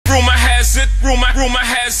Rumor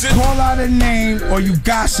has it. Call out a name, or you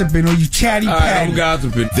gossiping, or you chatty patty. I'm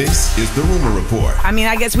gossiping. This is the Rumor Report. I mean,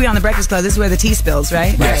 I guess we on the Breakfast Club. This is where the tea spills,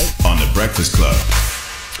 right? Yes, on the Breakfast Club.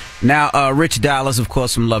 Now, Rich Dollaz, of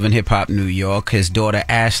course, from Love and Hip Hop New York. His daughter,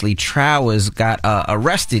 Ashley Trowers, got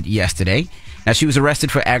arrested yesterday. Now, she was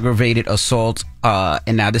arrested for aggravated assault,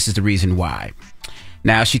 and now this is the reason why.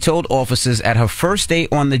 Now, she told officers at her first day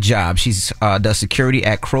on the job, she does security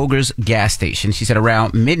at Kroger's gas station. She said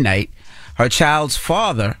around midnight, her child's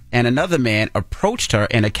father and another man approached her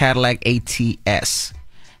in a Cadillac ATS.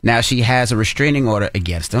 Now, she has a restraining order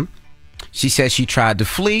against him. She says she tried to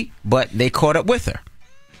flee, but they caught up with her.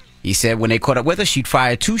 He said when they caught up with her, she'd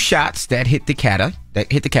fired 2 shots that hit the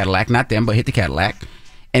Cadillac, not them, but hit the Cadillac.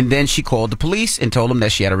 And then she called the police and told them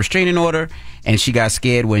that she had a restraining order, and she got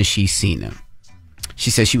scared when she seen him. She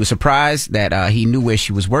said she was surprised that he knew where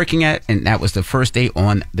she was working at, and that was the first day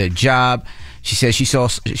on the job. She said she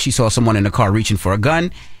saw someone in the car reaching for a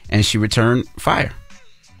gun, and she returned fire.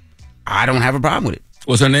 I don't have a problem with it.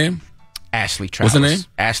 What's her name? Ashley Trowers. What's her name?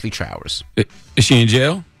 Ashley Trowers. Is she in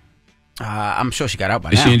jail? I'm sure she got out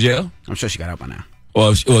by now. Is she in jail? I'm sure she got out by now.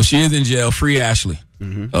 Well, if she is in jail, free Ashley.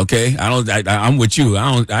 Mm-hmm. Okay, I'm with you.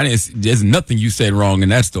 There's nothing you said wrong in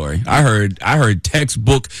that story. I heard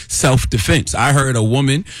textbook self-defense. I heard a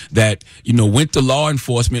woman that went to law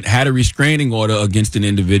enforcement, had a restraining order against an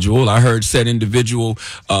individual. I heard said individual,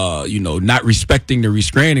 not respecting the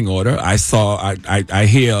restraining order. I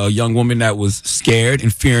hear a young woman that was scared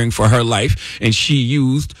and fearing for her life, and she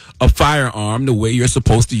used a firearm the way you're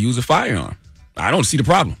supposed to use a firearm. I don't see the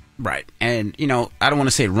problem. Right, and I don't want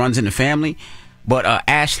to say it runs in the family. But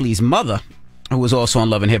Ashley's mother, who was also on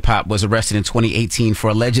Love and Hip Hop, was arrested in 2018 for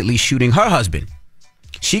allegedly shooting her husband.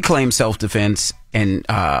 She claimed self-defense, and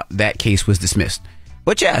that case was dismissed.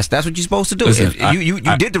 But yes, that's what you're supposed to do. Listen, you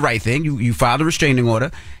did the right thing. You filed a restraining order.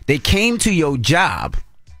 They came to your job,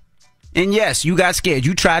 and yes, you got scared.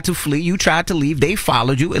 You tried to flee. You tried to leave. They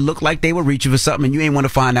followed you. It looked like they were reaching for something, and you ain't want to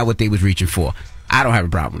find out what they was reaching for. I don't have a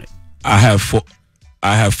problem with it.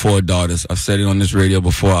 I have 4 daughters. I've said it on this radio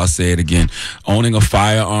before. I'll say it again. Owning a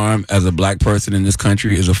firearm as a black person in this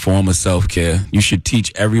country is a form of self-care. You should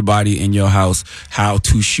teach everybody in your house how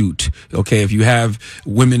to shoot. Okay, if you have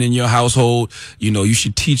women in your household, you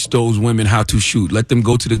should teach those women how to shoot. Let them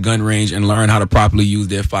go to the gun range and learn how to properly use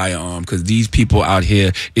their firearm, because these people out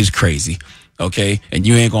here is crazy. Okay, and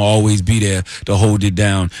you ain't gonna always be there to hold it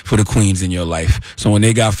down for the queens in your life. So when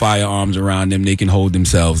they got firearms around them, they can hold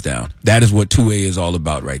themselves down. That is what 2A is all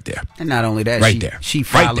about, right there. And not only that, she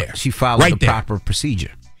followed the proper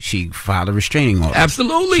procedure. She filed a restraining order.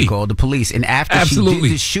 Absolutely. She called the police, and after she did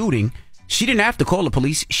the shooting, she didn't have to call the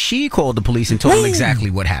police. She called the police and told them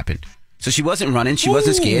exactly what happened. So she wasn't running. She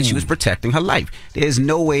wasn't scared. She was protecting her life. There's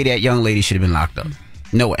no way that young lady should have been locked up.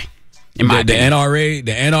 No way. The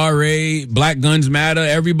NRA, Black Guns Matter,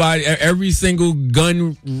 every single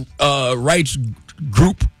gun rights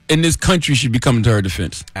group in this country should be coming to her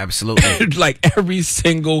defense. Absolutely. Like every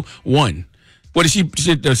single one. What is she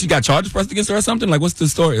got charges pressed against her or something? Like, what's the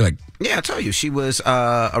story? Like, yeah, I'll tell you. She was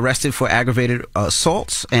arrested for aggravated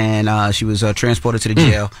assaults, and she was transported to the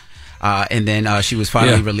jail, and then she was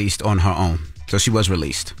finally released on her own. So she was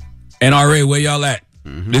released. NRA, where y'all at?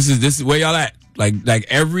 Mm-hmm. This is where y'all at. Like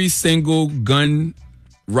every single gun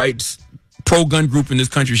rights pro-gun group in this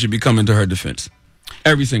country should be coming to her defense.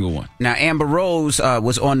 Every single one. Now, Amber Rose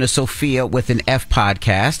was on the Sophia with an F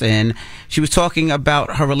podcast, and she was talking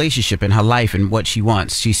about her relationship and her life and what she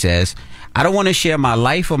wants. She says, I don't want to share my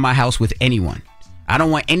life or my house with anyone. I don't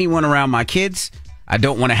want anyone around my kids. I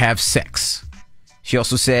don't want to have sex. She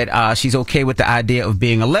also said she's okay with the idea of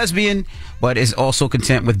being a lesbian, but is also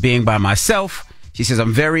content with being by myself. She says,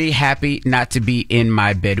 I'm very happy not to be in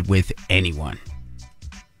my bed with anyone.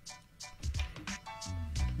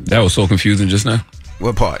 That was so confusing just now.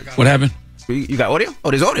 What part? What happened? You got audio? Oh,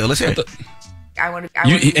 there's audio. Let's hear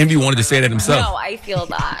it. Envy wanted to say that himself. No, I feel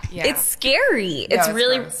that. Yeah. It's scary. No,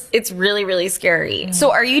 it's really scary. Mm-hmm.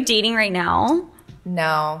 So are you dating right now?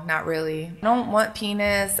 No, not really. I don't want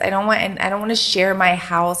penis. I don't want to share my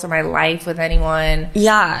house or my life with anyone.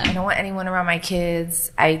 Yeah. I don't want anyone around my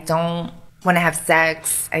kids. I don't want to have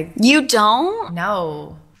sex. You don't?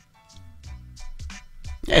 No.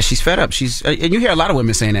 Yeah, she's fed up. And you hear a lot of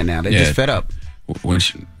women saying that now. They're just fed up.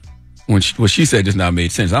 What she said just now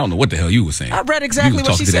made sense. I don't know what the hell you were saying. I read exactly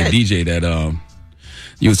what she said.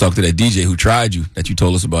 You was talking to that DJ who tried you that you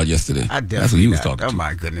told us about yesterday. That's what he was talking to. Oh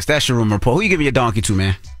my goodness, that's your rumor report. Who you giving your donkey to,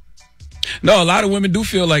 man? No, a lot of women do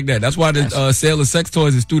feel like that. That's why the sale of sex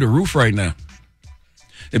toys is through the roof right now.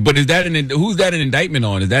 But who's that an indictment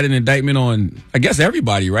on? Is that an indictment on, I guess,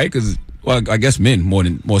 everybody, right? Because Well, I guess men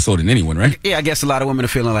more so than anyone, right? Yeah, I guess a lot of women are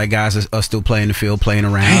feeling like guys are still playing the field, playing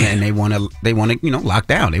around, and they want to lock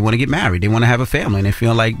down. They want to get married. They want to have a family, and they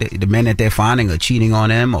feel like the men that they're finding are cheating on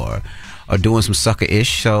them or are doing some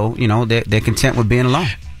sucker-ish. So they're content with being alone.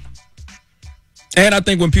 And I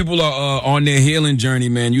think when people are on their healing journey,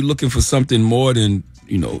 man, you're looking for something more than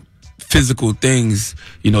physical things,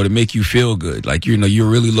 to make you feel good. Like you're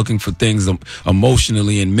really looking for things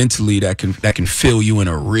emotionally and mentally that can fill you in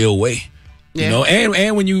a real way. Yeah.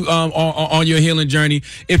 And when you on your healing journey,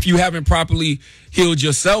 if you haven't properly healed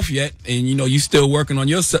yourself yet, and you still working on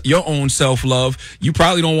your own self-love, you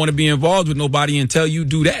probably don't want to be involved with nobody until you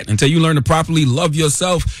do that. Until you learn to properly love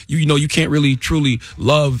yourself, you can't really truly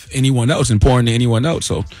love anyone else and pour into anyone else.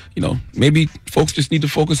 So maybe folks just need to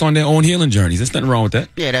focus on their own healing journeys. There's nothing wrong with that.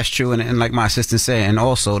 Yeah, that's true. And like my assistant said, and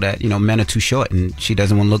also that men are too short, and she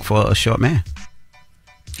doesn't want to look for a short man.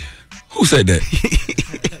 Who said that?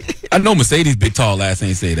 I know Mercedes' big tall ass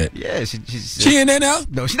ain't say that. Yeah, she in there now?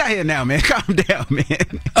 No, she's not here now, man. Calm down,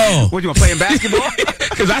 man. Oh, what, you want to play in basketball?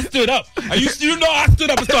 Because I stood up. I stood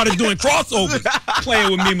up and started doing crossovers,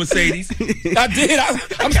 playing with me, Mercedes. I did.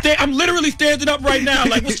 I'm literally standing up right now.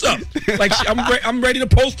 Like, what's up? Like, I'm ready to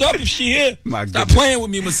post up if she here. Stop playing with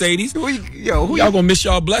me, Mercedes. Y'all gonna miss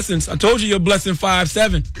y'all blessings. I told you your blessing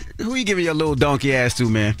 5'7". Who you giving your little donkey ass to,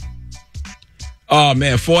 man? Oh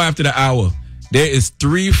man, 4 after the hour. There is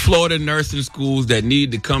 3 Florida nursing schools that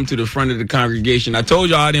need to come to the front of the congregation. I told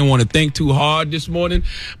y'all I didn't want to think too hard this morning,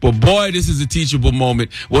 but boy, this is a teachable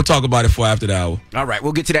moment. We'll talk about it 4 after the hour. All right,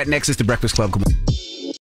 we'll get to that next. It's the Breakfast Club. Come on.